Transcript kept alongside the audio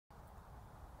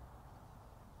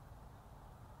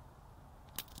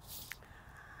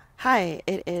Hi,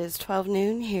 it is 12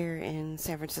 noon here in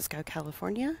San Francisco,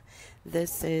 California.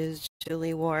 This is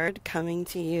Julie Ward coming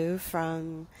to you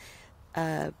from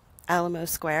uh, Alamo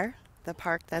Square, the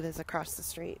park that is across the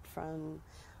street from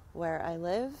where I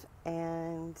live.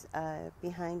 And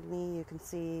behind me, you can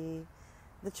see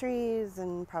the trees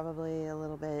and probably a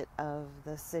little bit of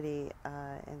the city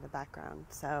in the background.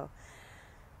 So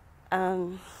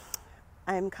um,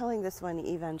 I'm calling this one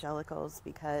Evangelicals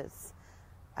because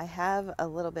I have a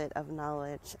little bit of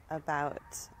knowledge about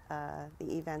the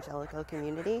evangelical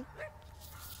community,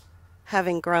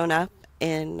 having grown up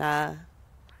in a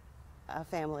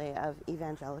family of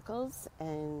evangelicals,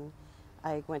 and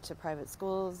I went to private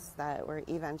schools that were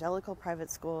evangelical private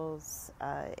schools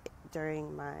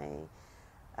during my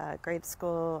grade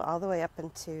school, all the way up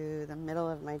into the middle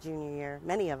of my junior year.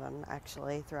 Many of them,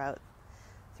 actually, throughout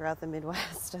the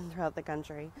Midwest and throughout the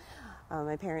country.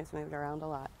 My parents moved around a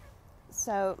lot.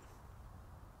 So,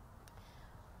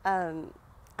 I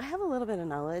have a little bit of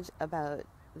knowledge about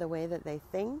the way that they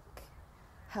think,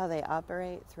 how they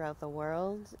operate throughout the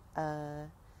world,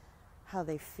 how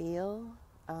they feel,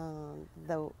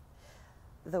 the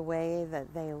way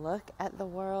that they look at the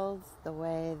world, the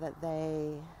way that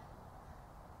they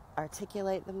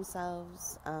articulate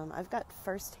themselves. I've got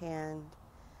firsthand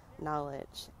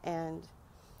knowledge, and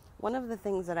one of the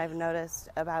things that I've noticed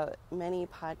about many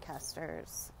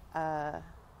podcasters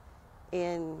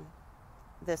in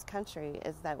this country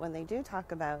is that when they do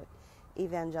talk about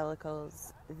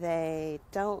evangelicals, they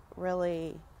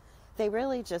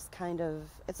really just kind of,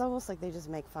 it's almost like they just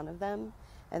make fun of them,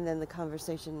 and then the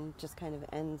conversation just kind of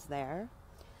ends there.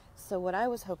 So what I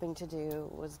was hoping to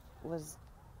do was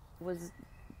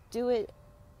do it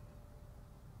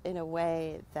in a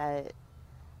way that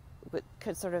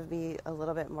could sort of be a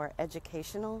little bit more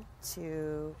educational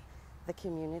to the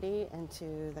community and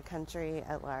to the country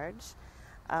at large,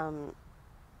 and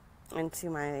to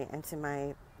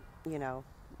my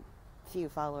few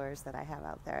followers that I have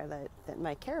out there that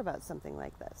might care about something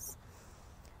like this.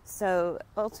 So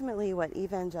ultimately what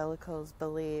evangelicals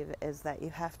believe is that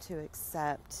you have to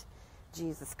accept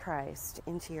Jesus Christ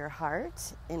into your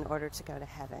heart in order to go to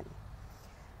heaven.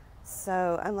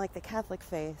 So unlike the Catholic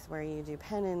faith, where you do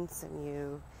penance and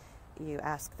you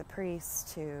ask the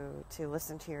priest to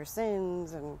listen to your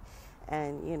sins, and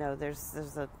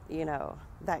there's a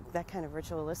that kind of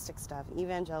ritualistic stuff.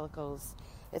 Evangelicals,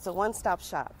 it's a one-stop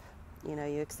shop.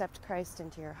 You accept Christ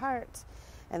into your heart,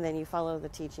 and then you follow the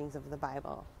teachings of the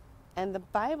Bible. And the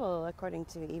Bible, according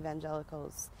to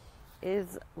evangelicals,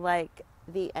 is like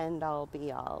the end-all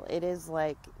be-all. It is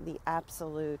like the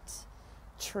absolute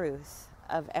truth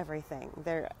of everything.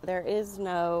 There is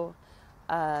no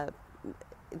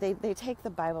they take the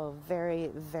Bible very,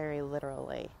 very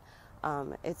literally.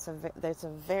 It's a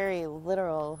very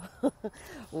literal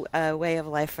way of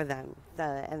life for them,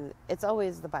 and it's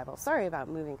always the Bible. Sorry about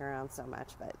moving around so much,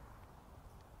 but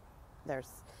there's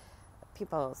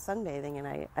people sunbathing, and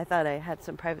I thought I had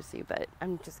some privacy, but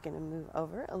I'm just going to move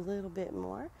over a little bit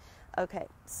more. Okay,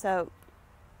 so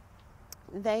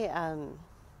they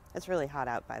it's really hot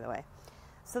out, by the way.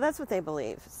 So that's what they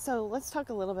believe. So let's talk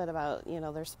a little bit about,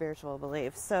 their spiritual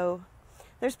beliefs. So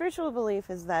their spiritual belief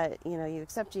is that, you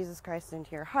accept Jesus Christ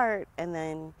into your heart, and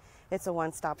then it's a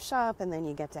one-stop shop, and then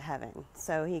you get to heaven.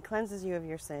 So he cleanses you of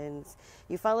your sins.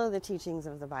 You follow the teachings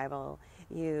of the Bible.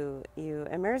 You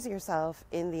immerse yourself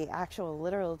in the actual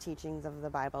literal teachings of the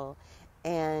Bible.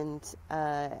 And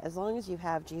as long as you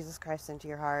have Jesus Christ into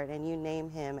your heart and you name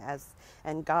him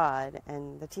and God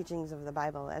and the teachings of the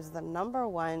Bible as the number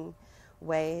one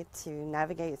way to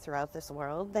navigate throughout this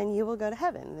world, then you will go to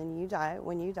heaven. When you die,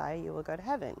 you will go to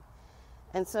heaven.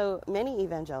 And so many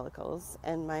evangelicals,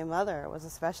 and my mother was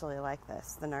especially like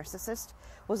this, the narcissist,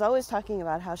 was always talking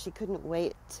about how she couldn't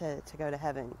wait to go to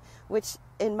heaven, which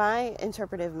in my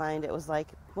interpretive mind, it was like,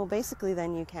 well, basically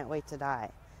then you can't wait to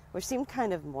die, which seemed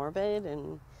kind of morbid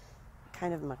and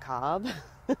kind of macabre,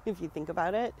 if you think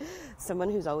about it.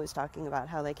 Someone who's always talking about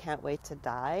how they can't wait to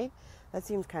die, that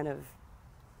seems kind of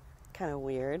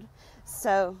weird.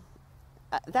 So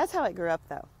that's how I grew up,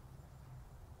 though.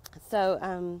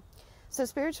 So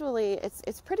spiritually,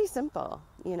 it's pretty simple.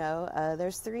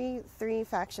 There's three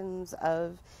factions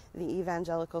of the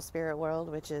evangelical spirit world,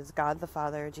 which is God the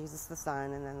Father, Jesus the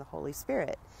Son, and then the Holy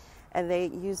Spirit. And they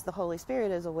use the Holy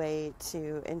Spirit as a way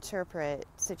to interpret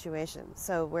situations.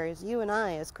 So whereas you and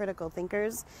I, as critical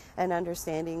thinkers, and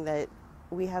understanding that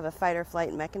we have a fight or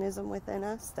flight mechanism within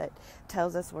us that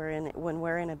tells us when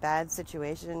we're in a bad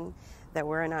situation that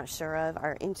we're not sure of,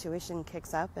 our intuition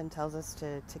kicks up and tells us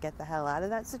to get the hell out of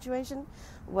that situation.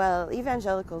 Well,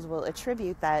 evangelicals will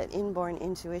attribute that inborn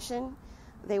intuition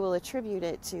they will attribute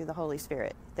it to the Holy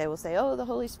Spirit. They will say, oh, the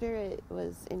Holy Spirit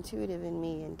was intuitive in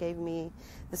me and gave me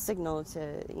the signal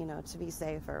to, to be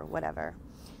safe or whatever.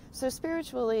 So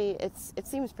spiritually, it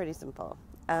seems pretty simple.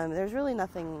 There's really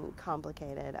nothing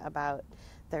complicated about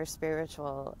their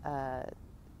spiritual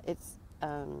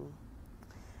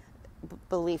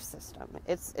belief system.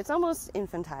 It's almost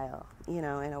infantile, in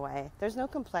a way. There's no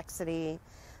complexity.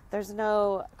 There's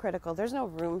no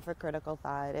room for critical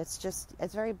thought.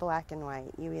 It's very black and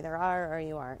white. You either are or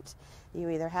you aren't. You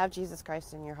either have Jesus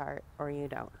Christ in your heart or you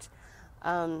don't.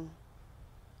 And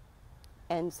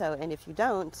if you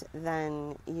don't,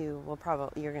 then you're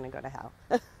going to go to hell.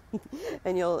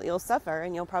 And you'll suffer,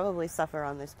 and you'll probably suffer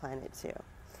on this planet too.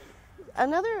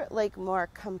 Another more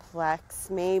complex,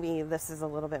 maybe this is a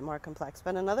little bit more complex,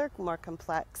 but another more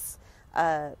complex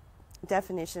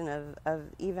definition of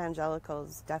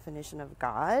evangelicals' definition of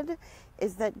God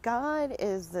is that God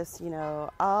is this,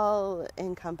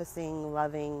 all-encompassing,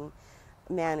 loving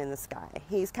man in the sky.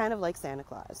 He's kind of like Santa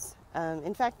Claus.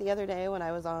 In fact, the other day when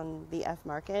I was on the F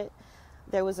Market,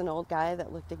 there was an old guy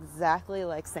that looked exactly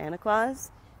like Santa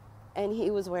Claus, and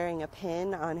he was wearing a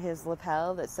pin on his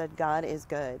lapel that said, God is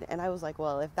good. And I was like,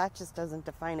 well, if that just doesn't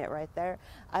define it right there,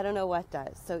 I don't know what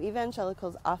does. So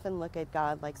evangelicals often look at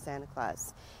God like Santa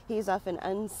Claus. He's often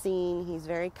unseen. He's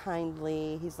very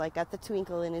kindly. He's got the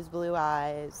twinkle in his blue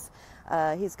eyes.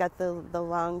 He's got the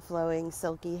long flowing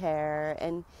silky hair.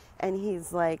 And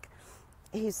he's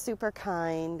super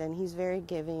kind, and he's very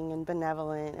giving and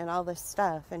benevolent and all this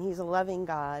stuff. And he's a loving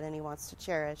God, and he wants to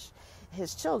cherish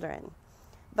his children.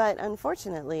 But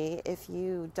unfortunately, if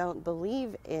you don't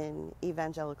believe in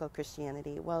evangelical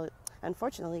Christianity, well,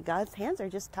 unfortunately, God's hands are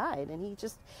just tied, and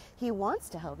he wants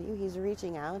to help you. He's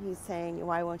reaching out. He's saying,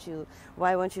 why won't you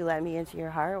let me into your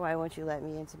heart? Why won't you let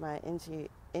me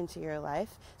into your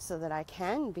life so that I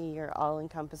can be your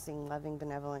all-encompassing, loving,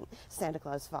 benevolent Santa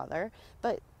Claus father?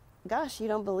 But gosh, you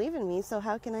don't believe in me, so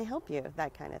how can I help you?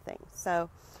 That kind of thing. So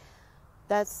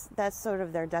that's sort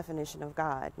of their definition of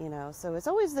God, So it's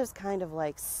always this kind of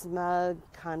smug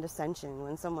condescension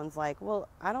when someone's like, well,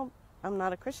 I'm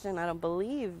not a Christian. I don't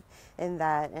believe in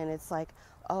that. And it's like,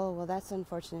 oh, well, that's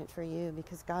unfortunate for you,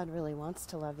 because God really wants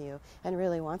to love you and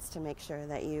really wants to make sure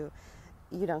that you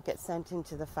don't get sent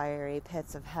into the fiery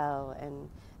pits of hell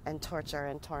and torture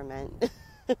and torment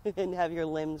and have your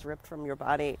limbs ripped from your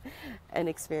body and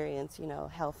experience,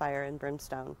 hellfire and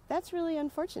brimstone. That's really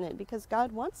unfortunate, because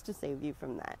God wants to save you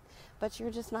from that, but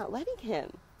you're just not letting him.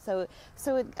 So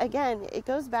it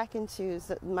goes back into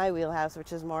my wheelhouse,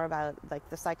 which is more about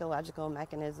the psychological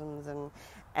mechanisms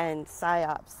and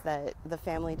psyops that the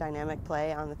family dynamic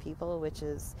play on the people, which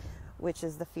is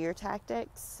the fear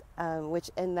tactics,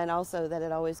 and then also that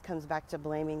it always comes back to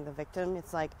blaming the victim.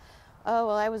 It's like, oh,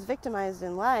 well, I was victimized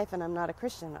in life and I'm not a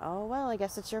Christian. Oh, well, I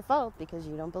guess it's your fault because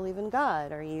you don't believe in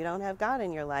God, or you don't have God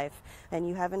in your life and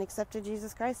you haven't accepted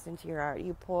Jesus Christ into your heart.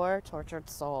 You poor, tortured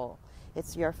soul.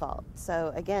 It's your fault.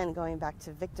 So again, going back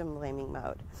to victim blaming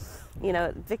mode,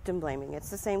 victim blaming.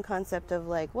 It's the same concept of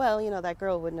well, that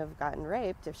girl wouldn't have gotten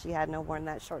raped if she hadn't worn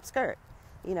that short skirt.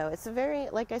 It's a very,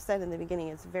 like I said in the beginning,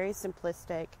 it's very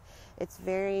simplistic. It's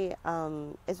very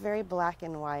black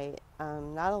and white.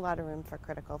 Not a lot of room for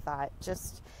critical thought.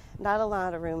 Just not a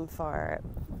lot of room for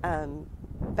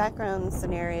background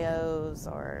scenarios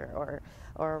or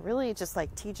really just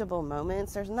teachable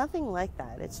moments. There's nothing like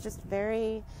that. It's just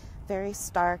very, very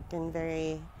stark and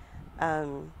very,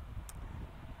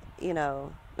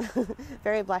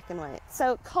 very black and white.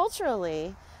 So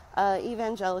culturally,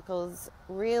 evangelicals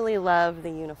really love the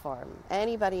uniform.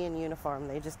 Anybody in uniform,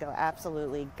 they just go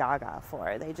absolutely gaga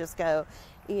for. They just go,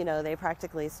 they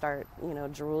practically start,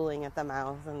 drooling at the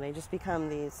mouth, and they just become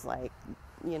these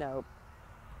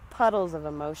puddles of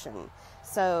emotion.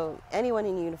 So anyone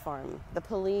in uniform, the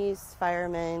police,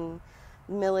 firemen,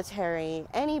 military,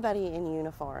 anybody in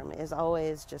uniform is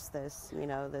always just this,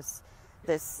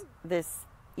 this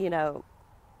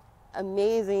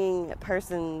amazing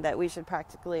person that we should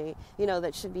practically,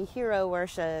 that should be hero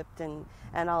worshipped and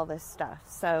all this stuff.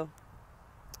 So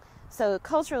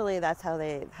culturally, that's how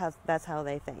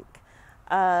they think.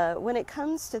 When it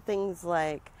comes to things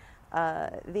like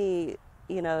the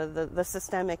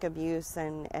systemic abuse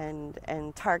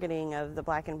and targeting of the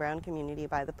black and brown community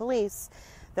by the police,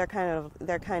 they're kind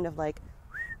of like,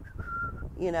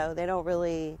 they don't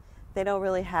really They don't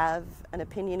really have an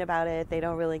opinion about it. They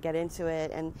don't really get into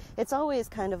it. And it's always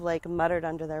kind of like muttered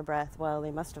under their breath, well,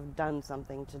 they must have done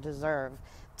something to deserve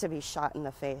to be shot in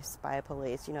the face by a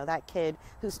police. You know, that kid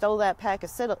who stole that pack of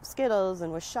Skittles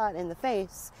and was shot in the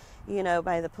face, you know,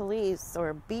 by the police,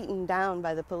 or beaten down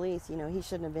by the police, you know, he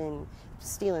shouldn't have been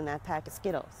stealing that pack of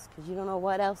Skittles, because you don't know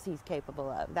what else he's capable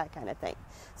of, that kind of thing.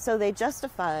 So they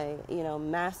justify, you know,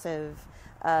 massive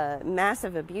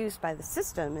abuse by the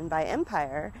system and by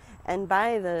empire and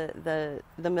by the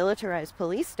militarized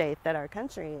police state that our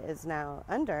country is now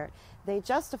under. They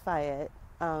justify it,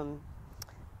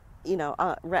 you know,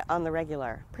 on the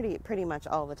regular, pretty much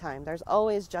all the time. There's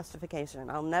always justification.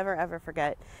 I'll never ever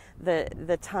forget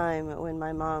the time when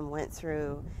my mom went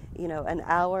through, you know, an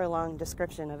hour-long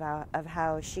description of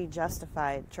how she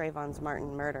justified Trayvon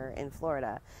Martin murder in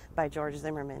Florida by George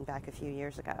Zimmerman back a few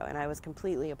years ago, and I was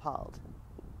completely appalled.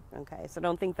 Okay, so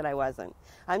don't think that I wasn't.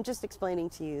 I'm just explaining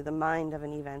to you the mind of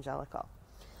an evangelical.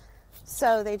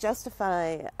 So they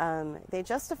justify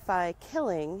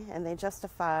killing, and they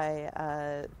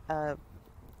justify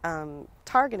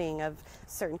targeting of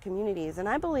certain communities. And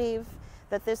I believe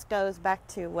that this goes back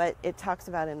to what it talks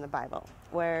about in the Bible,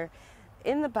 where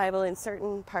in the Bible, in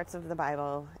certain parts of the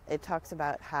Bible, it talks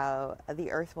about how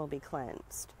the earth will be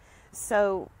cleansed.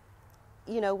 So,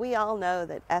 you know, we all know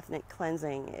that ethnic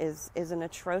cleansing is an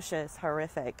atrocious,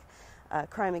 horrific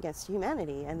crime against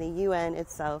humanity, and the UN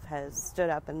itself has stood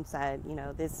up and said, you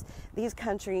know, these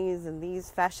countries and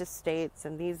these fascist states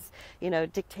and these, you know,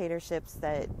 dictatorships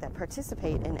that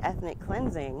participate in ethnic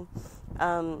cleansing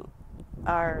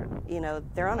are, you know,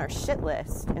 they're on our shit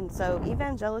list. And so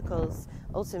evangelicals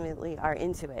ultimately are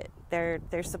into it.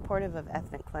 They're supportive of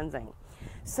ethnic cleansing.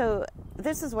 So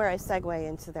this is where I segue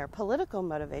into their political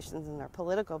motivations and their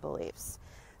political beliefs.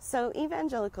 So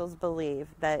evangelicals believe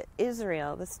that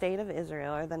Israel, the state of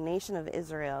Israel, or the nation of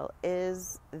Israel,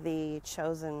 is the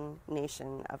chosen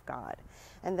nation of God.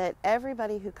 And that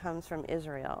everybody who comes from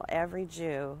Israel, every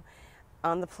Jew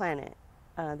on the planet,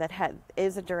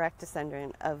 is a direct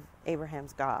descendant of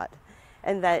Abraham's God.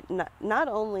 And that not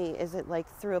only is it like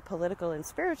through a political and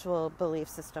spiritual belief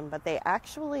system, but they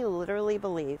actually literally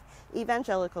believe,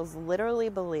 evangelicals literally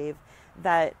believe,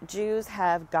 that Jews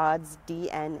have God's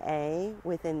DNA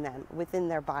within them, within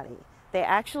their body. They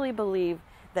actually believe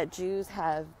that Jews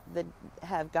have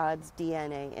God's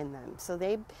DNA in them. So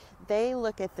they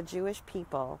look at the Jewish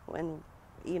people, and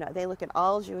you know, they look at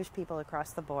all Jewish people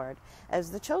across the board as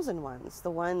the chosen ones,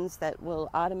 the ones that will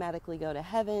automatically go to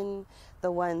heaven,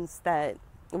 the ones that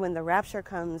when the rapture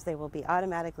comes, they will be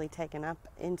automatically taken up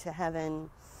into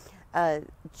heaven.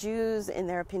 Jews, in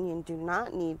their opinion, do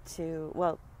not need to,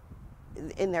 well,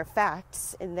 in their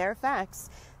facts,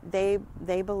 they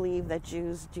believe that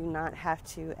Jews do not have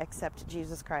to accept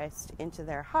Jesus Christ into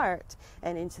their heart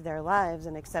and into their lives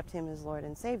and accept him as Lord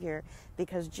and Savior,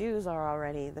 because Jews are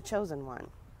already the chosen one.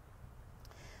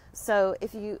 So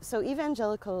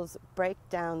evangelicals break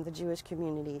down the Jewish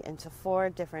community into 4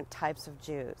 different types of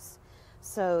Jews.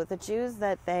 So the Jews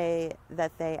that they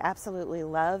absolutely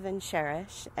love and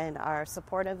cherish and are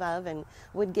supportive of and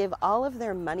would give all of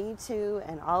their money to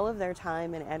and all of their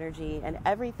time and energy and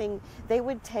everything, they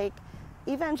would take,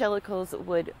 evangelicals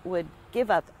would give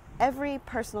up every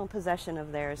personal possession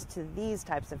of theirs to these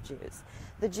types of Jews.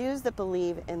 The Jews that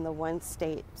believe in the one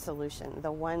state solution,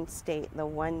 the one state, the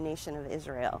one nation of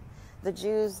Israel. The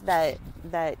Jews that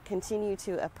continue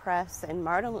to oppress and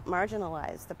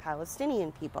marginalize the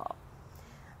Palestinian people.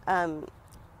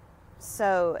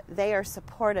 So they are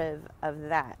supportive of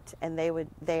that, and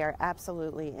they are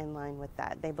absolutely in line with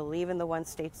that. They believe in the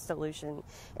one-state solution.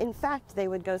 In fact,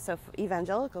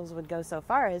 evangelicals would go so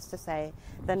far as to say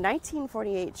the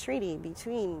 1948 treaty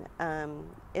between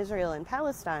Israel and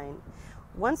Palestine,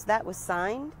 once that was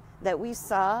signed, that we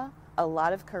saw a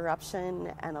lot of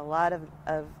corruption and a lot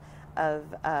of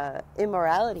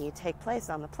immorality take place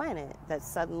on the planet. That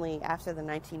suddenly, after the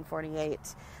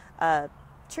 1948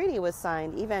 treaty was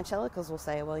signed, evangelicals will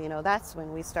say, well, you know, that's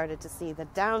when we started to see the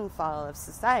downfall of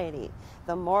society,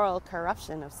 the moral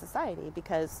corruption of society,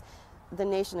 because the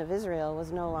nation of Israel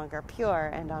was no longer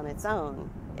pure and on its own.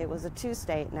 It was a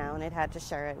two-state now, and it had to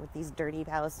share it with these dirty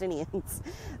Palestinians.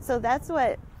 So that's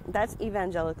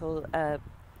evangelical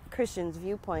Christians'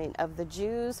 viewpoint of the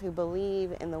Jews who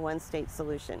believe in the one-state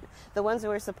solution. The ones who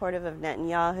are supportive of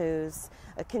Netanyahu's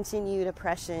continued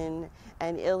oppression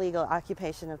and illegal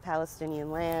occupation of Palestinian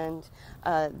land.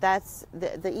 That's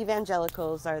the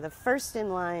evangelicals are the first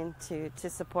in line to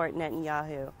support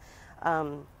Netanyahu.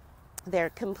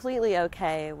 They're completely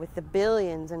okay with the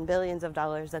billions and billions of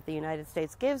dollars that the United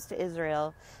States gives to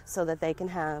Israel so that they can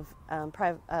have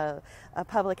a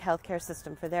public health care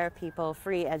system for their people,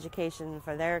 free education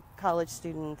for their college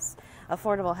students,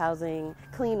 affordable housing,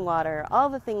 clean water, all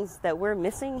the things that we're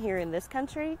missing here in this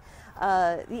country.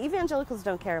 The evangelicals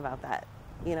don't care about that.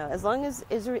 You know, as long as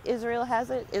Israel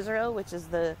has it, Israel, which is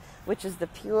the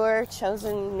pure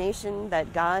chosen nation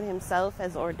that God himself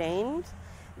has ordained,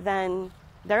 then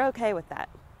they're okay with that.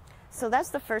 So that's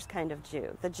the first kind of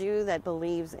Jew, the Jew that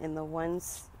believes in the one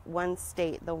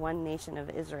state, the one nation of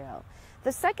Israel.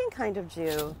 The second kind of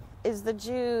Jew is the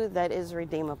Jew that is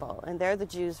redeemable, and they're the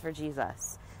Jews for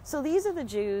Jesus. So these are the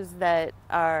Jews that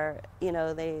are, you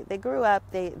know, they grew up,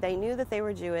 they knew that they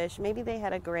were Jewish. Maybe they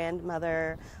had a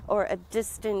grandmother or a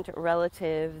distant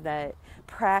relative that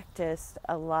practiced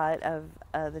a lot of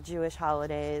the Jewish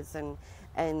holidays and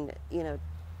you know,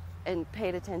 and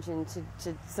paid attention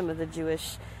to some of the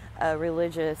Jewish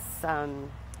religious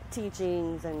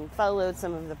teachings and followed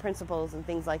some of the principles and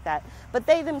things like that. But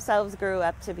they themselves grew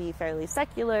up to be fairly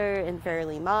secular and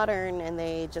fairly modern, and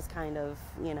they just kind of,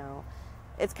 you know,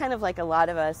 it's kind of like a lot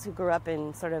of us who grew up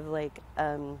in sort of like,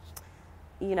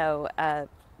 you know,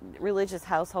 religious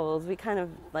households. We kind of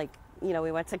like, you know,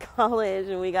 we went to college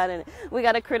and we got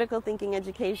a critical thinking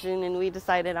education, and we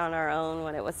decided on our own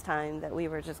when it was time that we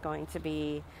were just going to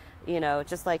be, you know,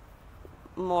 just like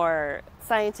more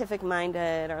scientific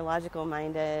minded or logical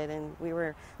minded, and we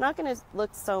were not going to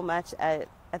look so much at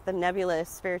the nebulous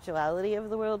spirituality of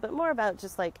the world, but more about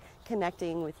just like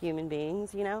connecting with human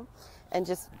beings, you know, and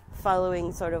just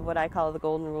following sort of what I call the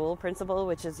golden rule principle,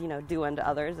 which is, you know, do unto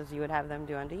others as you would have them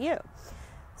do unto you.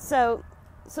 So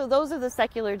those are the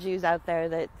secular Jews out there,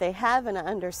 that they have an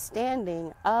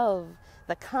understanding of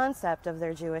the concept of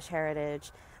their Jewish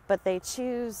heritage, but they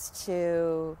choose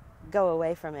to go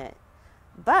away from it.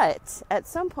 But at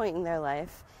some point in their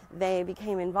life, they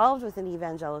became involved with an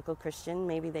evangelical Christian.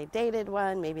 Maybe they dated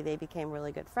one, maybe they became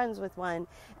really good friends with one,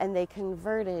 and they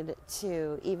converted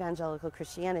to evangelical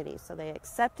Christianity. So they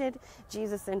accepted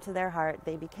Jesus into their heart,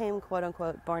 they became quote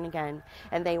unquote born again,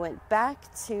 and they went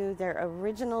back to their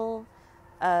original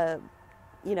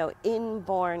you know,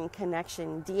 inborn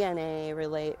connection, DNA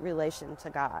relation to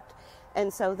God.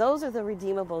 And so those are the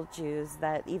redeemable Jews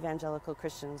that evangelical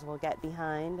Christians will get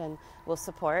behind and will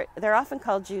support. They're often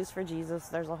called Jews for Jesus.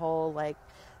 There's a whole like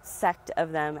sect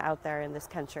of them out there in this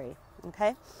country.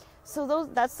 Okay, so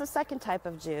that's the second type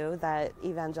of Jew that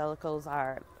evangelicals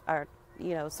are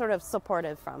you know, sort of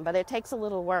supportive from. But it takes a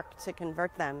little work to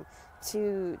convert them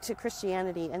to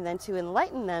Christianity and then to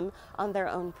enlighten them on their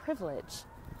own privilege.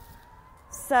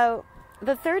 So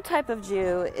the third type of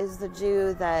Jew is the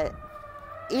Jew that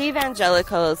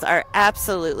evangelicals are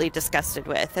absolutely disgusted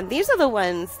with, and these are the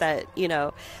ones that, you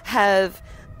know, have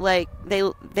like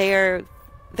they're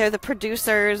the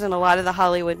producers in a lot of the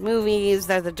Hollywood movies.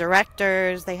 They're the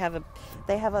directors. They have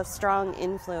a strong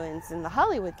influence in the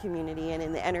Hollywood community and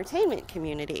in the entertainment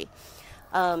community.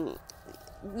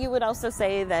 You would also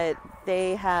say that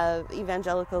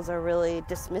evangelicals are really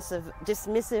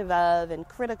dismissive of and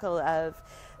critical of,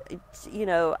 you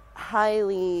know,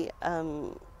 highly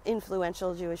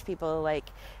influential Jewish people, like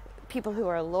people who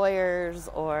are lawyers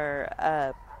or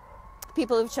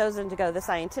people who've chosen to go the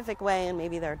scientific way, and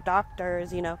maybe they're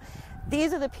doctors. You know,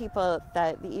 these are the people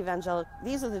that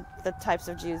these are the types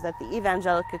of Jews that the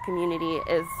evangelical community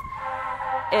is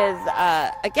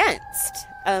against,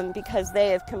 because they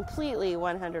have completely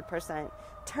 100%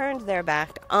 turned their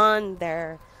back on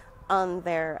their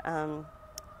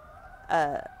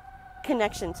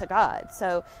connection to God.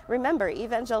 So remember,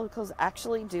 evangelicals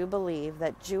actually do believe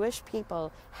that Jewish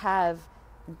people have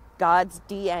God's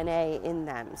DNA in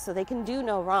them, so they can do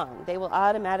no wrong. They will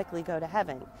automatically go to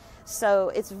heaven. So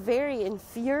it's very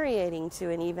infuriating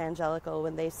to an evangelical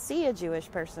when they see a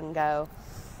Jewish person go,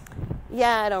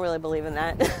 yeah, I don't really believe in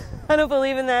that. I don't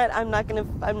believe in that. I'm not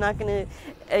gonna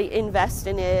invest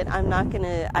in it. I'm not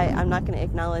gonna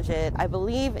acknowledge it. I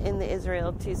believe in the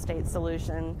Israel two-state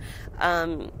solution.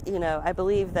 You know, I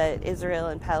believe that Israel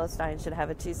and Palestine should have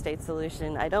a two-state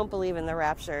solution. I don't believe in the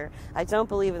rapture. I don't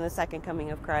believe in the second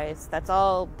coming of Christ. That's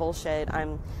all bullshit.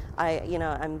 I'm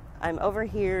over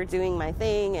here doing my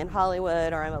thing in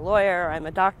Hollywood, or I'm a lawyer, or I'm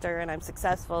a doctor, and I'm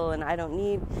successful, and I don't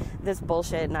need this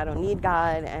bullshit, and I don't need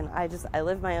God, and I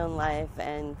live my own life,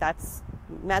 and that's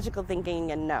magical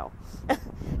thinking. And no,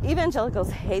 evangelicals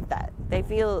hate that.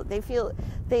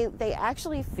 They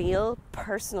actually feel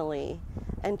personally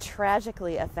and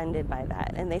tragically offended by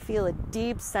that. And they feel a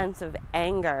deep sense of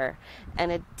anger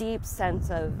and a deep sense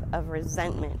of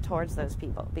resentment towards those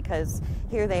people, because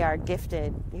here they are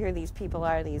gifted, here these people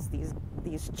are,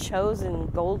 these chosen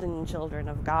golden children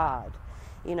of God.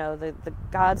 You know, the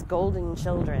God's golden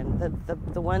children,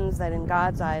 the ones that in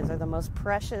God's eyes are the most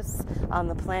precious on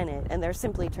the planet, and they're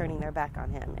simply turning their back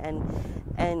on him.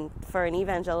 And for an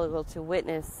evangelical to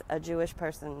witness a Jewish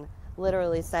person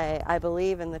literally say, I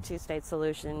believe in the two-state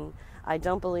solution, I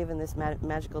don't believe in this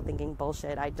magical thinking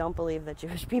bullshit, I don't believe that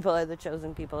Jewish people are the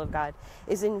chosen people of God,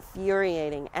 is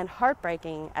infuriating and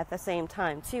heartbreaking at the same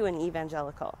time to an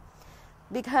evangelical.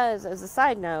 Because, as a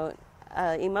side note,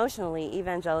 emotionally,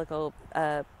 evangelical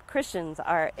Christians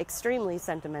are extremely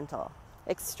sentimental.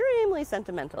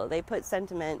 They put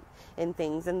sentiment in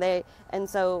things, and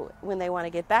so when they want to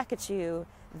get back at you,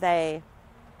 they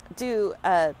do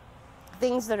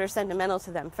things that are sentimental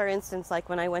to them. For instance, like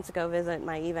when I went to go visit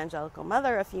my evangelical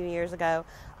mother a few years ago,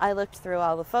 I looked through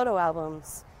all the photo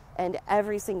albums, and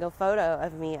every single photo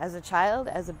of me as a child,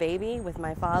 as a baby, with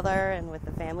my father and with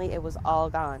the family, it was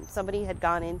all gone. Somebody had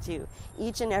gone into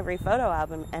each and every photo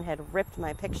album and had ripped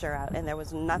my picture out, and there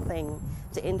was nothing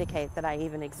to indicate that I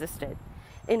even existed.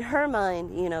 In her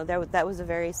mind, you know, that was a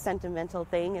very sentimental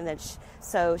thing, and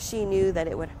so she knew that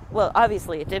it would, well,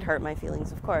 obviously it did hurt my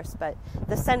feelings, of course, but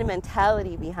the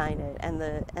sentimentality behind it and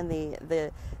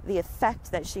the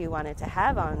effect that she wanted to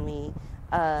have on me,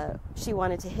 she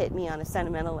wanted to hit me on a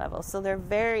sentimental level. So they're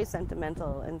very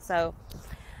sentimental. And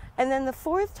then the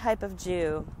fourth type of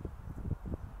Jew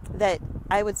that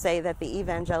I would say that the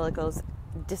evangelicals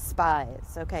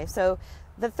despise. Okay, so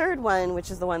the third one, which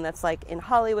is the one that's like in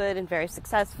Hollywood and very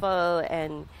successful,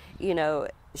 and you know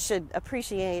should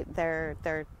appreciate their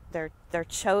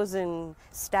chosen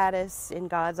status in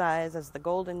God's eyes as the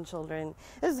golden children,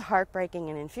 is heartbreaking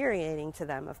and infuriating to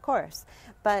them, of course.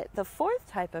 But the fourth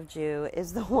type of Jew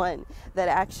is the one that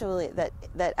actually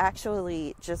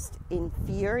just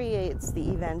infuriates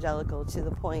the evangelical to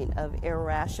the point of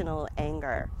irrational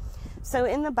anger. So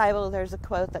in the Bible, there's a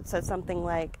quote that says something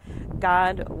like,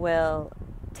 God will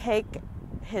take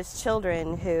his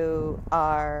children who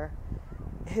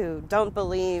don't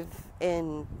believe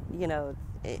in, you know,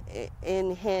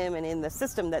 in him and in the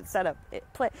system that's set up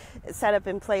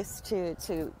in place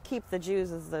to keep the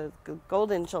Jews as the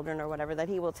golden children or whatever, that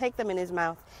he will take them in his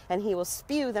mouth and he will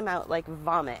spew them out like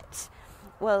vomit.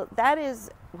 Well, that is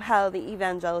how the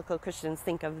evangelical Christians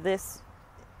think of this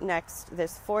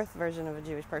fourth version of a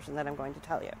Jewish person that I'm going to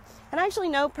tell you. And I actually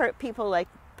know people like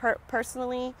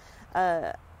personally.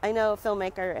 I know a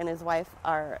filmmaker and his wife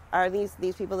are these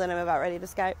people that I'm about ready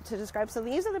to describe. So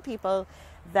these are the people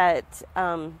that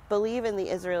believe in the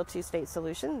Israel two-state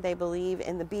solution. They believe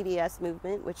in the BDS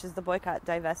movement, which is the boycott,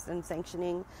 divest, and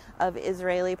sanctioning of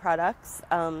Israeli products,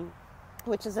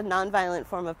 which is a nonviolent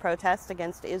form of protest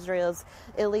against Israel's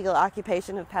illegal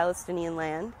occupation of Palestinian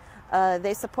land.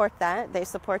 They support that. They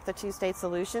support the two-state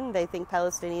solution. They think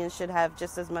Palestinians should have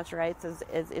just as much rights as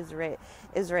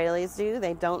Israelis do.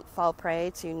 They don't fall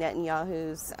prey to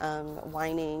Netanyahu's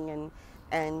whining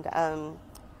and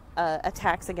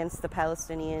attacks against the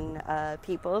Palestinian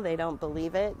people. They don't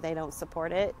believe it. They don't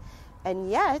support it.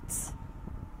 And yet,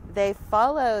 they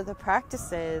follow the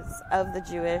practices of the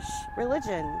Jewish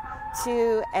religion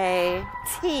to a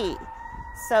T.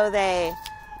 So they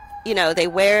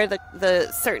wear the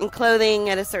certain clothing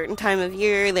at a certain time of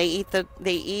year. They eat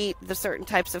the certain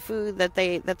types of food that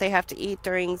they have to eat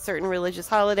during certain religious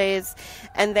holidays,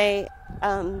 and they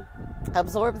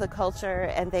absorb the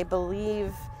culture, and they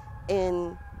believe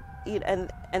in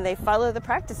and they follow the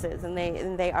practices, and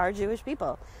they are Jewish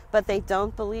people, but they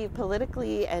don't believe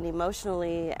politically and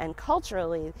emotionally and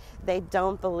culturally. They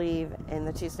don't believe in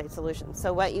the two-state solution.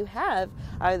 So what you have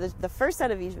are the first set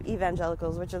of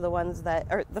evangelicals, which are the ones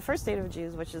or the first state of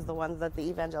Jews, which is the ones that the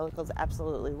evangelicals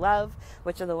absolutely love,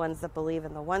 which are the ones that believe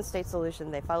in the one-state solution.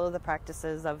 They follow the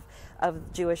practices of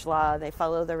Jewish law. They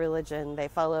follow the religion. They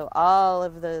follow all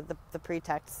of the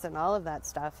pretexts and all of that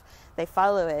stuff. They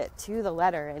follow it to the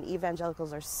letter, and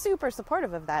evangelicals are super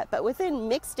supportive of that. But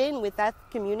mixed in with that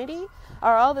community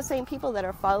are all the same people that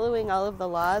are following all of the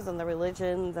laws and the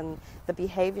religions and the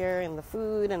behavior and the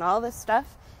food and all this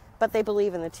stuff, but they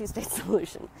believe in the two-state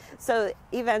solution. So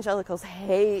evangelicals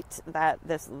hate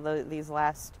these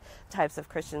last types of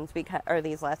Christians,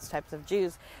 these last types of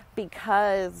Jews,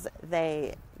 because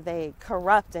they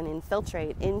corrupt and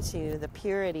infiltrate into the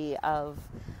purity of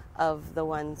the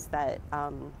ones that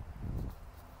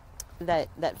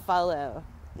follow,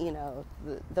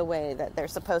 the way that they're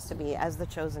supposed to be as the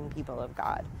chosen people of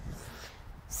God.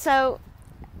 So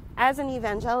as an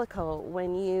evangelical,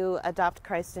 when you adopt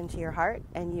Christ into your heart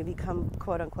and you become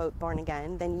quote unquote born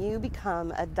again, then you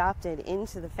become adopted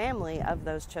into the family of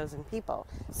those chosen people.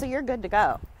 So you're good to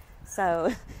go.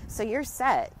 So you're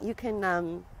set. You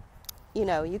can,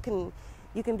 you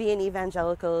can be an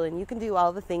evangelical and you can do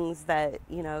all the things that,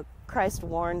 Christ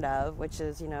warned of, which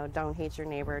is, don't hate your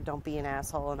neighbor, don't be an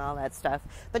asshole and all that stuff.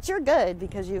 But you're good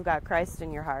because you've got Christ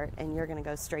in your heart and you're going to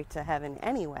go straight to heaven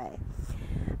anyway.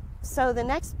 So the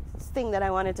next thing that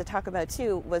I wanted to talk about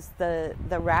too was the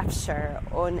rapture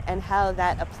and how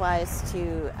that applies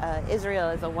to Israel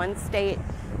as a one-state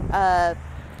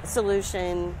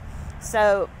solution.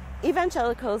 So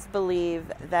evangelicals believe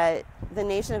that the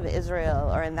nation of Israel,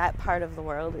 or in that part of the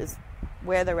world, is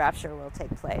where the rapture will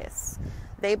take place.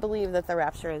 They believe that the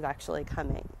rapture is actually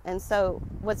coming. And so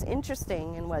what's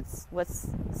interesting and what's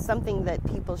something that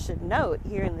people should note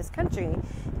here in this country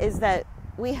is that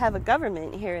we have a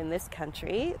government here in this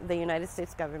country. The United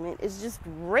States government is just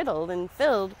riddled and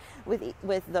filled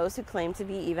with those who claim to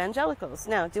be evangelicals.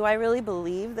 Now, do I really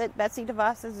believe that Betsy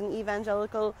DeVos is an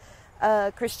evangelical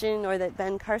Christian, or that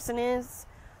Ben Carson is?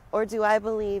 Or do I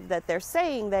believe that they're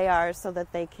saying they are so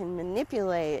that they can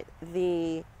manipulate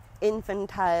the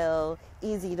infantile,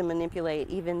 easy to manipulate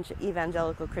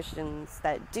evangelical Christians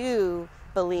that do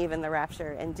believe in the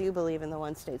rapture and do believe in the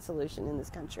one-state solution in this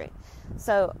country?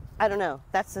 So I don't know.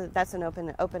 That's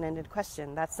an open-ended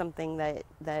question. That's something that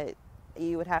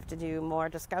you would have to do more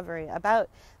discovery about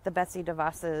the Betsy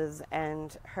DeVos's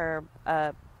and her.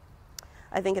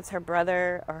 I think it's her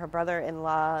brother or her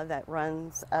brother-in-law that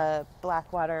runs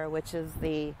Blackwater, which is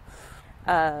the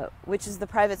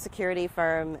private security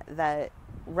firm that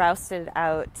rousted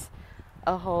out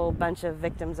a whole bunch of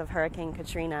victims of Hurricane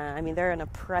Katrina. I mean, they're an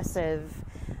oppressive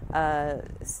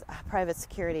private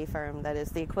security firm that is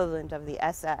the equivalent of the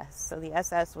SS. So the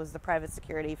SS was the private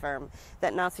security firm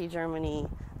that Nazi Germany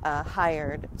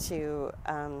hired to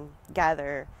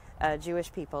gather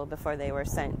Jewish people before they were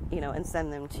sent, and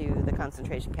send them to the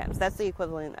concentration camps. That's the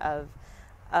equivalent of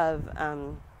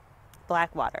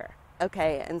Blackwater.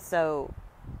 Okay, and so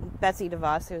Betsy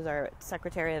DeVos, who's our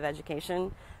Secretary of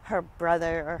Education, her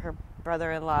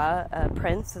brother-in-law,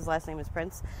 Prince, his last name is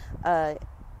Prince,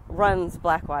 runs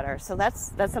Blackwater. So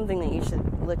that's something that you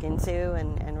should look into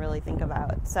and really think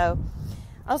about. So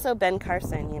also Ben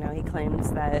Carson, he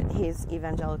claims that he's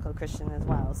evangelical Christian as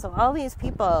well. So all these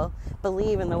people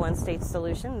believe in the one-state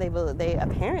solution. They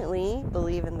apparently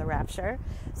believe in the rapture.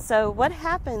 So what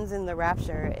happens in the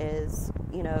rapture is,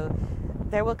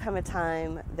 there will come a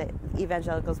time that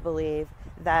evangelicals believe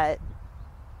that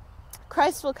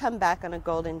Christ will come back on a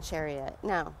golden chariot.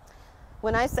 Now,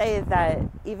 when I say that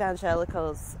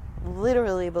evangelicals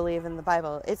literally believe in the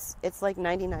Bible, it's like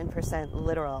 99%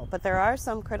 literal. But there are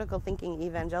some critical thinking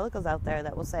evangelicals out there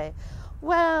that will say,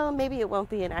 well, maybe it won't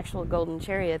be an actual golden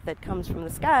chariot that comes from the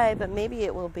sky, but maybe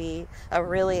it will be a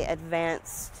really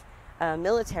advanced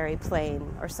military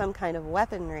plane or some kind of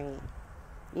weaponry,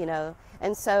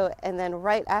 And then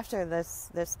right after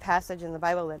this passage in the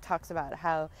Bible that talks about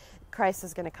how Christ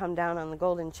is going to come down on the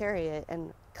golden chariot,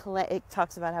 and it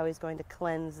talks about how he's going to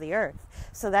cleanse the earth.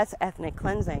 So that's ethnic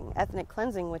cleansing. Ethnic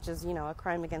cleansing, which is, a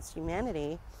crime against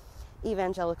humanity.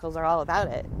 Evangelicals are all about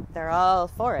it. They're all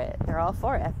for it. They're all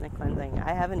for ethnic cleansing.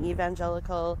 I have an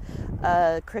evangelical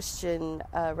Christian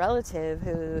relative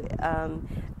who,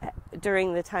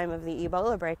 during the time of the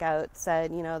Ebola breakout,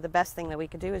 said, the best thing that we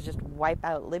could do is just wipe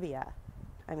out Libya.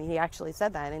 I mean, he actually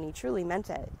said that, and he truly meant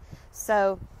it.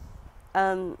 So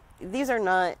these are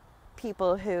not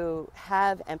people who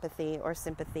have empathy or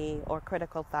sympathy or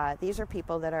critical thought. These are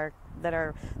people they're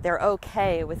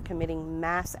okay with committing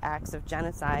mass acts of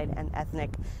genocide and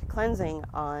ethnic cleansing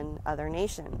on other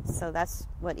nations. So that's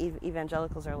what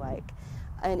evangelicals are like.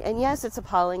 And yes, it's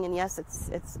appalling, and yes,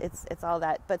 it's all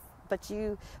that. But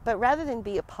rather than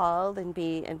be appalled and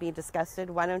be disgusted,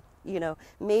 why don't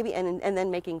maybe and then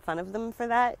making fun of them for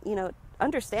that,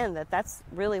 understand that that's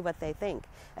really what they think.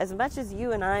 As much as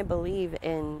you and I believe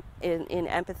in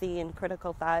empathy and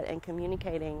critical thought and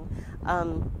communicating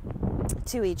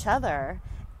to each other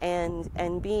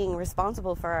and being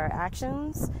responsible for our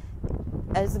actions,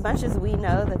 as much as we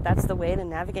know that that's the way to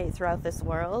navigate throughout this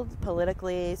world,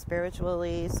 politically,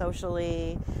 spiritually,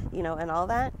 socially, and all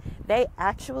that, they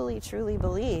actually truly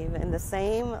believe in the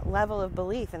same level of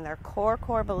belief in their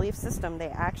core belief system. They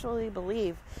actually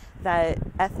believe that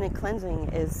ethnic cleansing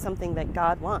is something that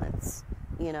God wants.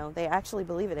 They actually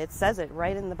believe it. It says it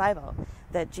right in the Bible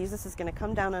that Jesus is going to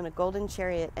come down on a golden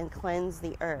chariot and cleanse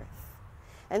the earth.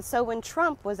 And so when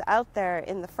Trump was out there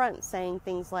in the front saying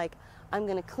things like, I'm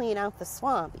going to clean out the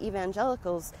swamp,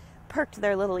 evangelicals perked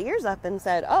their little ears up and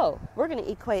said, oh, we're going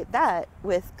to equate that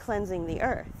with cleansing the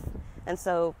earth. And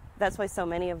so that's why so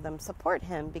many of them support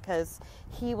him, because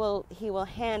he will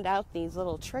hand out these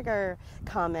little trigger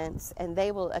comments, and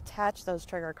they will attach those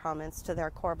trigger comments to their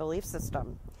core belief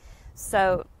system.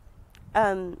 So,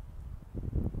 and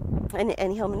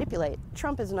he'll manipulate.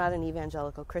 Trump is not an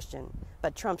evangelical Christian,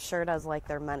 but Trump sure does like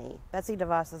their money. Betsy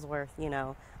DeVos is worth,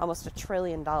 almost $1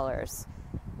 trillion.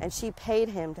 And she paid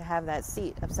him to have that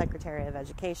seat of Secretary of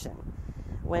Education.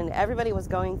 When everybody was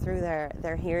going through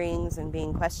their hearings and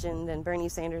being questioned, and Bernie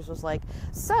Sanders was like,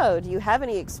 so, do you have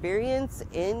any experience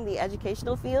in the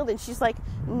educational field? And she's like,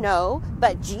 no,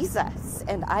 but Jesus,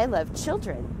 and I love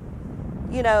children.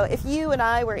 If you and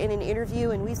I were in an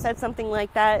interview and we said something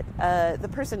like that, the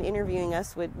person interviewing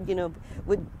us would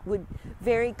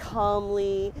very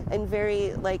calmly and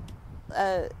very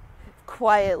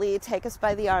quietly take us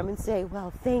by the arm and say,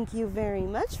 well, thank you very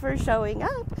much for showing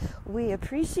up. We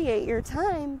appreciate your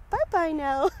time. Bye-bye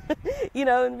now.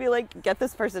 And be like, get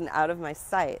this person out of my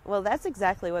sight. Well, that's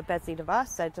exactly what Betsy DeVos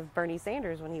said to Bernie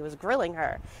Sanders when he was grilling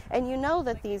her. And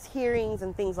that these hearings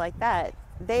and things like that,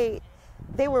 it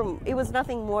was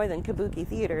nothing more than kabuki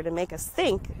theater to make us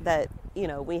think that,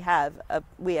 we have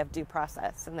due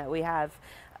process, and that we have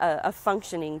a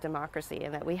functioning democracy,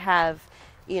 and that we have,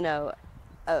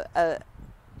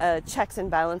 checks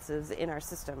and balances in our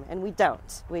system. And we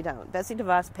don't. Betsy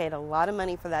DeVos paid a lot of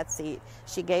money for that seat.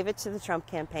 She gave it to the Trump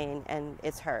campaign, and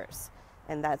it's hers.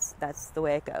 And that's the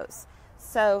way it goes.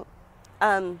 So,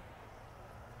 so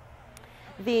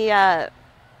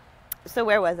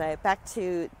where was I? Back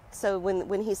to, so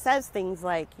when he says things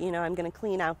like, I'm going to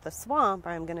clean out the swamp, or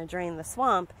I'm going to drain the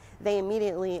swamp, they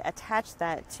immediately attach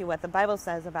that to what the Bible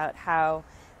says about how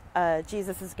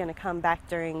Jesus is going to come back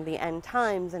during the end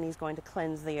times, and he's going to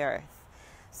cleanse the earth.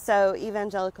 So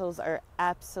evangelicals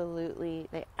absolutely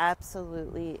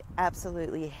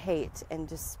hate and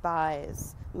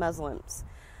despise Muslims.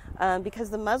 Because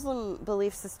the Muslim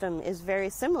belief system is very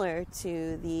similar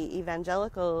to the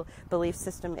evangelical belief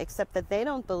system, except that they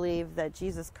don't believe that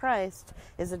Jesus Christ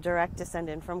is a direct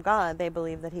descendant from God. They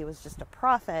believe that he was just a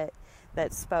prophet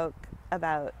that spoke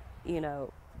about,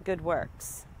 good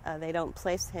works. They don't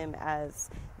place him as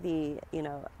the,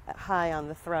 high on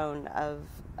the throne of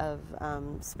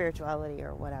spirituality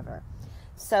or whatever.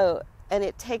 So, and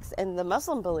the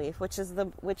Muslim belief, which is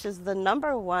the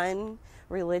number one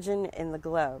religion in the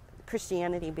globe,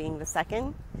 Christianity being the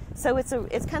second. So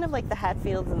it's kind of like the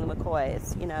Hatfields and the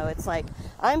McCoys. It's like,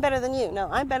 I'm better than you. No,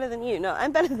 I'm better than you. No,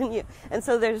 I'm better than you. And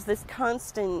so there's this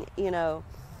constant,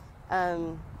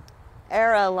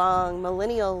 era-long,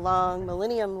 millennium-long,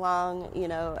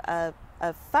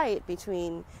 a fight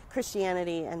between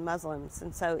Christianity and Muslims.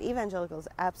 And so evangelicals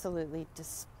absolutely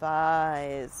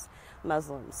despise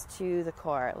Muslims to the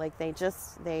core. Like they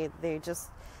just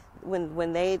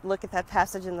when they look at that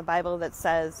passage in the Bible that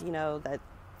says, that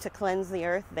to cleanse the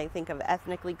earth, they think of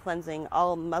ethnically cleansing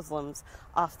all Muslims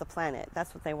off the planet.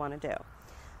 That's what they want to do.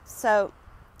 So,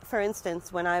 for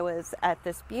instance, when I was at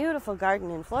this beautiful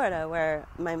garden in Florida where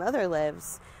my mother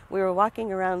lives, we were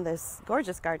walking around this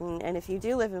gorgeous garden, and if you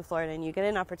do live in Florida and you get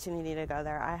an opportunity to go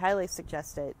there, I highly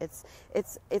suggest it. It's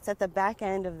at the back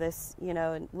end of this,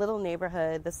 little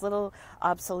neighborhood, this little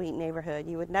obsolete neighborhood.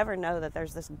 You would never know that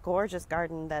there's this gorgeous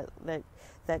garden that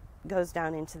goes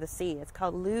down into the sea. It's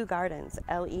called Leu Gardens,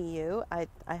 Leu. I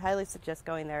highly suggest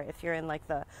going there if you're in like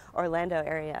the Orlando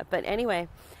area. But anyway,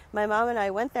 my mom and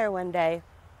I went there one day,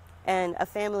 and a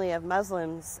family of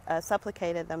Muslims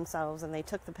supplicated themselves, and they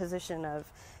took the position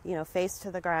of, face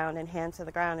to the ground and hand to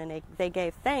the ground, and they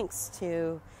gave thanks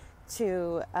to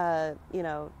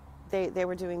they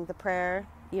were doing the prayer.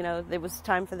 It was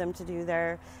time for them to do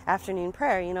their afternoon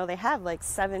prayer. They have like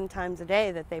 7 times a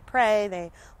day that they pray.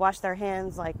 They wash their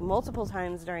hands like multiple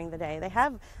times during the day.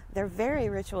 They're very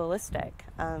ritualistic.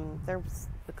 They're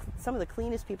some of the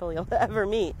cleanest people you'll ever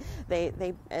meet.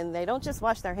 They don't just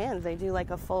wash their hands. They do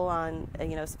like a full-on,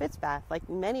 spitz bath, like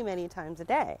many, many times a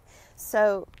day.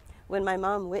 So when my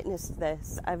mom witnessed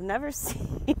this, I've never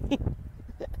seen,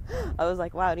 I was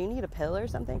like, wow, do you need a pill or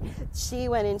something? She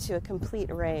went into a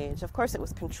complete rage. Of course it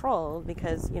was controlled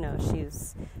because,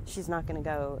 she's not going to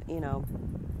go,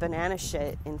 banana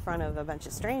shit in front of a bunch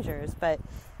of strangers, but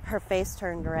her face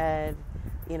turned red,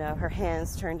 her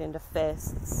hands turned into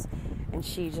fists, and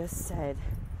she just said,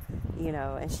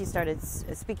 and she started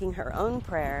speaking her own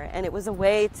prayer, and it was a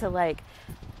way to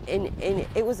and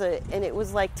it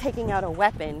was like taking out a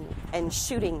weapon and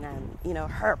shooting them. You know,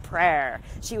 her prayer,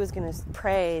 she was going to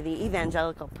pray the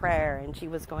evangelical prayer, and she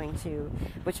was going to,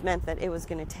 which meant that it was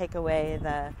going to take away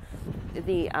the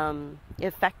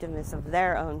effectiveness of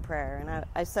their own prayer.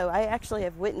 And so I actually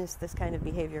have witnessed this kind of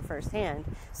behavior firsthand,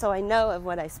 so I know of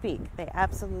what I speak. They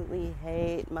absolutely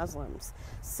hate Muslims.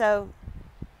 So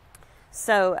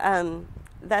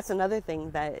that's another thing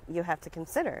that you have to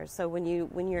consider. So when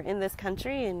you're in this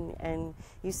country and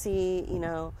you see, you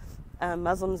know,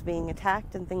 Muslims being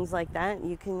attacked and things like that,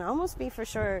 you can almost be for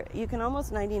sure, you can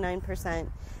almost 99%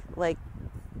 like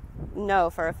know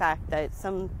for a fact that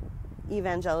some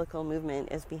evangelical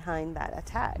movement is behind that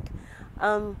attack.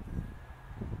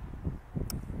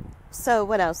 So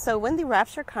what else? So when the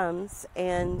rapture comes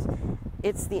and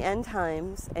it's the end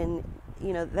times, and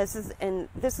you know, this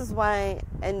is why,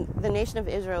 and the nation of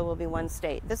Israel will be one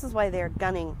state. This is why they're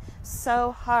gunning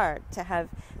so hard to have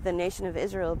the nation of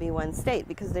Israel be one state,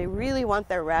 because they really want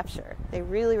their rapture. They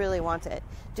really, really want it.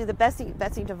 Do the Betsy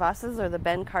DeVosses or the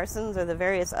Ben Carsons or the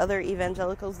various other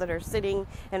evangelicals that are sitting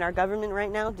in our government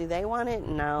right now, do they want it?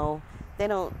 No. They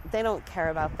don't care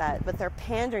about that, but they're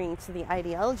pandering to the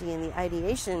ideology and the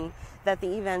ideation that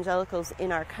the evangelicals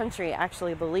in our country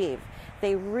actually believe.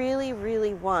 They really,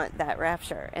 really want that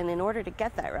rapture. And in order to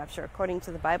get that rapture, according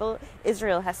to the Bible,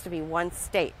 Israel has to be one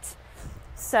state.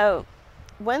 So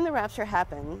when the rapture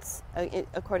happens,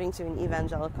 according to an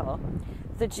evangelical,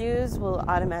 the Jews will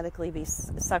automatically be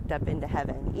sucked up into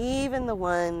heaven. Even the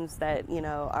ones that, you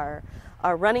know,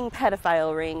 are running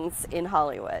pedophile rings in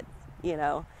Hollywood, you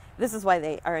know. This is why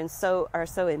they are so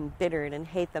embittered and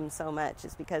hate them so much,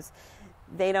 is because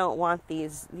they don't want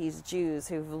these Jews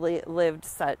who've lived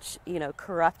such, you know,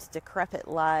 corrupt, decrepit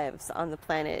lives on the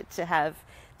planet to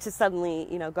suddenly,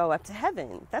 you know, go up to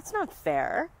heaven. That's not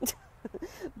fair.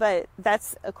 But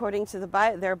that's according to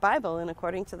their Bible and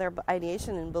according to their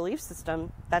ideation and belief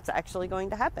system, that's actually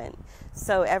going to happen.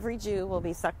 So every Jew will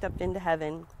be sucked up into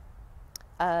heaven,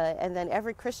 and then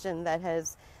every Christian that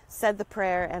has said the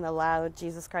prayer and allowed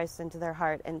Jesus Christ into their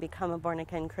heart and become a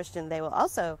born-again Christian, they will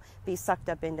also be sucked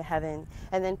up into heaven.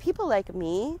 And then people like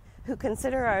me, who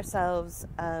consider ourselves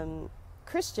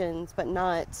Christians, but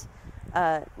not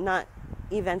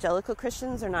evangelical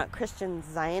Christians or not Christian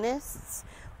Zionists,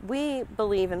 we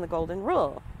believe in the golden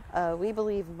rule. We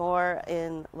believe more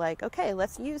in, like, okay,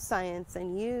 let's use science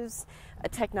and use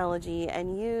technology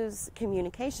and use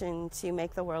communication to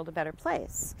make the world a better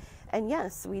place. And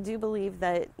yes, we do believe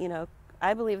that, you know,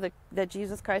 I believe that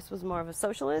Jesus Christ was more of a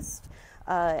socialist,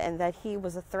 and that he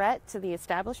was a threat to the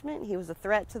establishment. He was a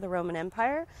threat to the Roman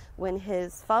Empire when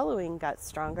his following got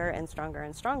stronger and stronger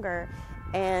and stronger.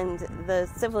 And the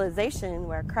civilization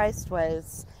where Christ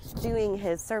was doing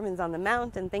his sermons on the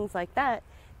Mount and things like that,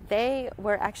 they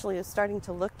were actually starting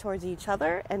to look towards each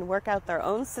other and work out their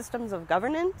own systems of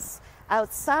governance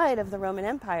outside of the Roman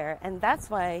Empire. And that's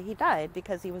why he died,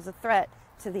 because he was a threat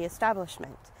to the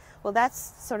establishment. Well,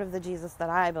 that's sort of the Jesus that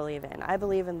I believe in. I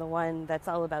believe in the one that's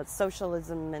all about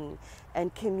socialism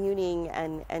and communing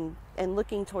and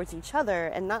looking towards each other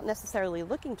and not necessarily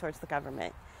looking towards the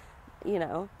government. You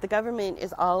know, the government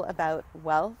is all about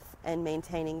wealth and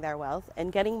maintaining their wealth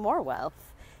and getting more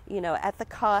wealth, you know, at the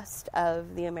cost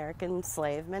of the American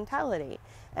slave mentality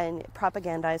and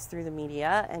propagandized through the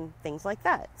media and things like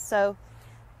that. So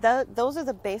those are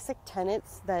the basic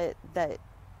tenets that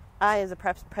I, as a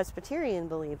Presbyterian,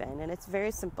 believe in, and it's very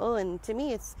simple, and to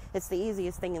me it's the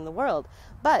easiest thing in the world.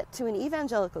 But to an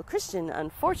evangelical Christian,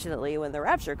 unfortunately, when the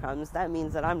rapture comes, that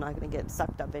means that I'm not going to get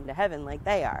sucked up into heaven like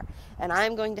they are, and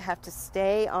I'm going to have to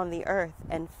stay on the earth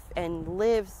and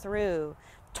live through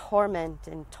torment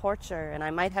and torture, and I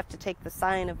might have to take the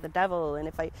sign of the devil, and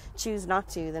if I choose not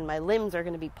to, then my limbs are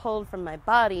going to be pulled from my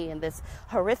body, and this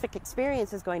horrific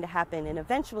experience is going to happen, and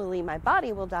eventually my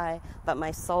body will die, but my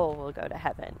soul will go to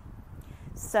heaven.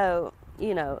 So,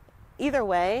 you know, either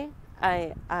way,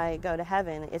 I go to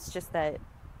heaven. It's just that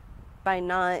by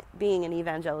not being an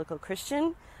evangelical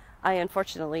Christian, I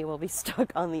unfortunately will be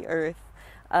stuck on the earth,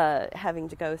 having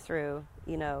to go through,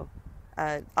 you know,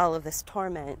 all of this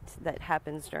torment that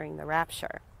happens during the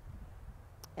rapture.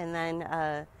 And then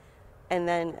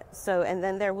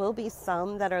there will be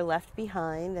some that are left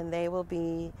behind, and they will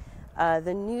be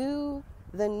the new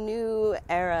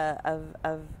era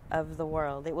of the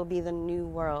world. It will be the new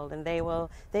world, and they will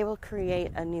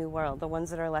create a new world, the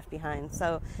ones that are left behind.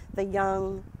 So the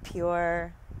young,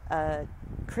 pure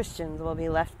Christians will be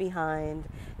left behind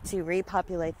to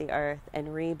repopulate the earth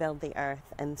and rebuild the earth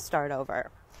and start over.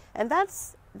 And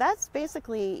that's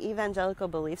basically evangelical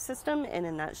belief system in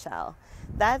a nutshell.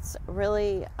 That's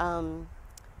really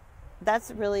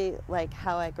that's really like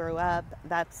how I grew up.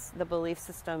 That's the belief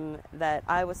system that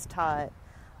I was taught.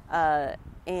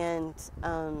 And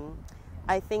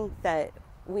I think that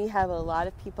we have a lot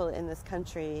of people in this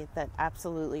country that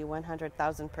absolutely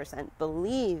 100,000%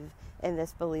 believe in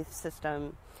this belief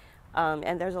system.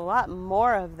 And there's a lot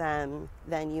more of them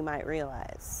than you might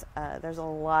realize. There's a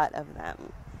lot of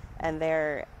them.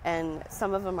 And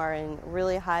some of them are in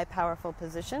really high, powerful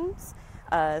positions.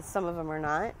 Some of them are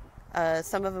not.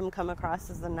 Some of them come across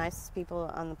as the nicest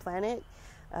people on the planet.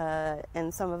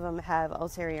 And some of them have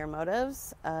ulterior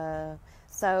motives.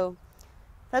 So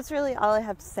that's really all I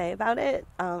have to say about it.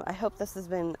 I hope this has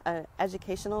been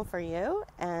educational for you.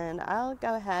 And I'll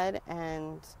go ahead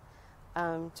and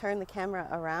turn the camera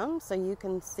around so you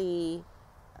can see,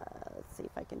 let's see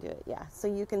if I can do it. Yeah, so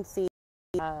you can see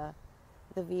the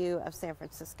view of San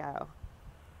Francisco.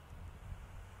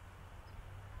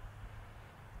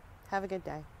 Have a good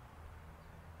day.